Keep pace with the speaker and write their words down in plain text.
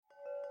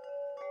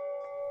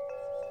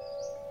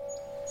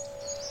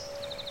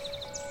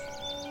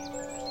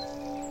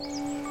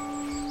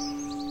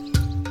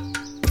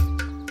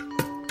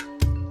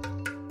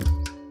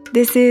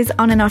This is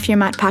On and Off Your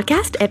Mat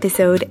podcast,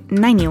 episode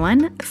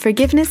 91,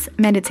 Forgiveness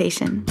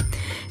Meditation.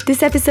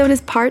 This episode is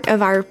part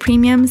of our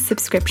premium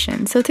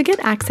subscription, so to get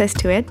access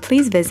to it,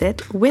 please visit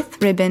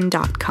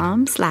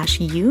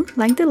withribbon.com/u,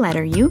 like the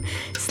letter U,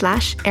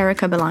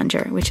 /Erica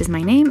Belanger, which is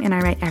my name, and I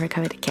write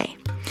Erica with a K.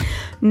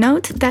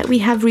 Note that we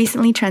have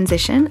recently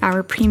transitioned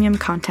our premium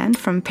content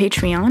from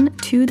Patreon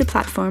to the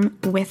platform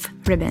With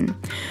Ribbon.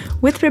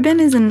 With Ribbon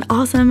is an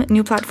awesome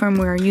new platform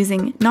we're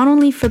using not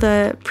only for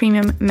the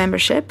premium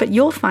membership, but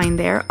you'll find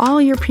there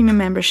all your premium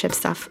membership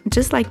stuff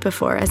just like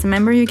before. As a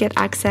member, you get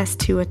access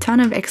to a ton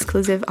of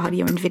exclusive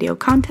audio and video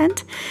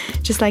content,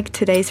 just like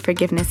today's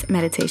forgiveness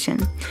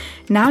meditation.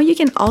 Now you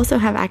can also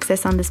have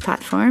access on this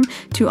platform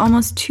to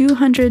almost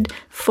 200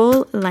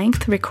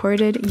 full-length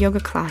recorded yoga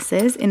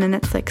classes in a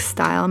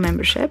Netflix-style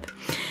membership.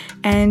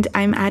 And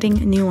I'm adding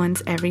new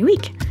ones every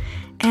week.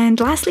 And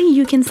lastly,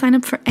 you can sign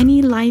up for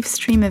any live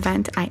stream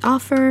event I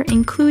offer,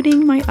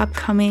 including my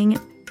upcoming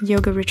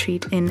yoga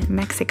retreat in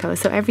Mexico.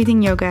 So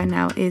everything yoga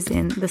now is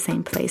in the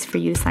same place for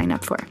you to sign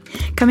up for.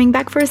 Coming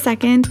back for a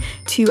second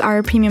to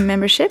our premium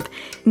membership,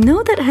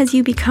 know that as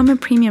you become a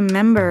premium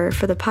member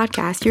for the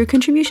podcast, your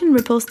contribution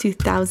ripples to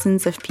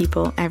thousands of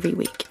people every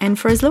week. And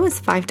for as low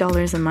as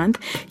 $5 a month,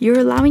 you're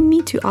allowing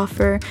me to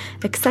offer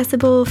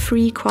accessible,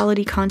 free,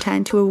 quality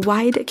content to a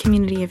wide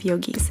community of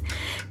yogis.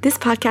 This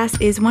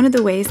podcast is one of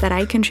the ways that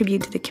I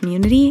contribute to the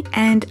community,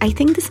 and I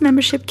think this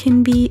membership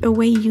can be a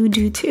way you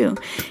do too.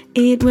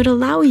 It would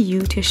allow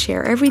you to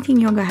share everything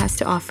yoga has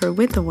to offer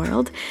with the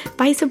world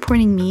by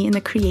supporting me in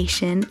the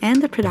creation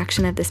and the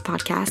production of this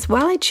podcast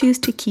while I choose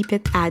to keep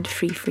it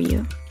ad-free for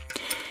you.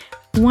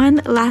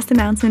 One last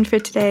announcement for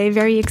today,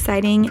 very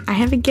exciting. I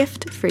have a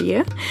gift for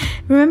you.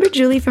 Remember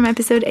Julie from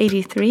episode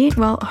 83?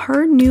 Well,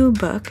 her new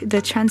book,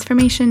 The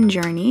Transformation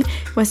Journey,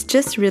 was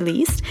just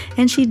released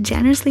and she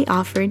generously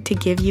offered to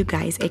give you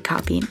guys a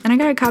copy. And I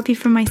got a copy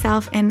for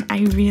myself and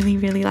I really,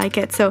 really like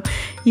it. So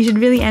you should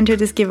really enter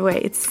this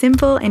giveaway. It's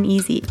simple and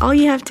easy. All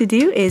you have to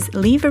do is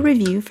leave a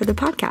review for the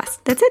podcast.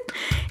 That's it.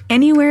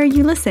 Anywhere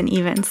you listen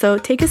even. So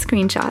take a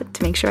screenshot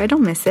to make sure I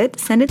don't miss it.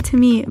 Send it to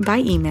me by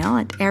email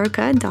at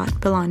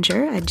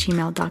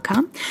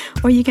erica.belanger@gmail.com,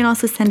 or you can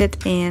also send it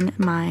in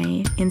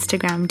my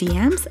Instagram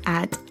DMs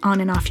at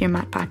On and Off Your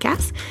Mat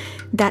podcast.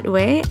 That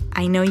way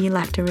I know you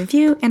left a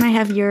review and I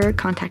have your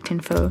contact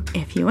info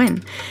if you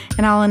win,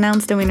 and I'll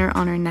announce the winner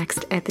on our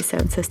next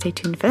episode, so stay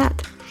tuned for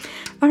that.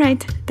 All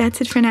right,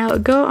 that's it for now.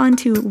 Go on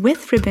to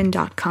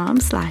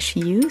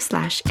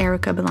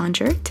withribbon.com/u/Erica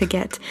Belanger to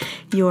get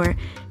your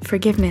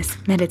forgiveness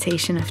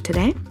meditation of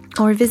today.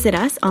 Or visit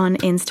us on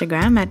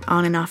Instagram at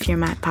On and Off Your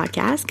Mat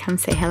podcast. Come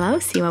say hello,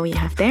 see what we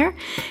have there.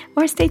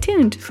 Or stay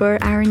tuned for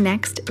our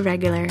next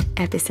regular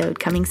episode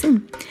coming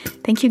soon.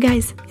 Thank you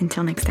guys.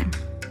 Until next time.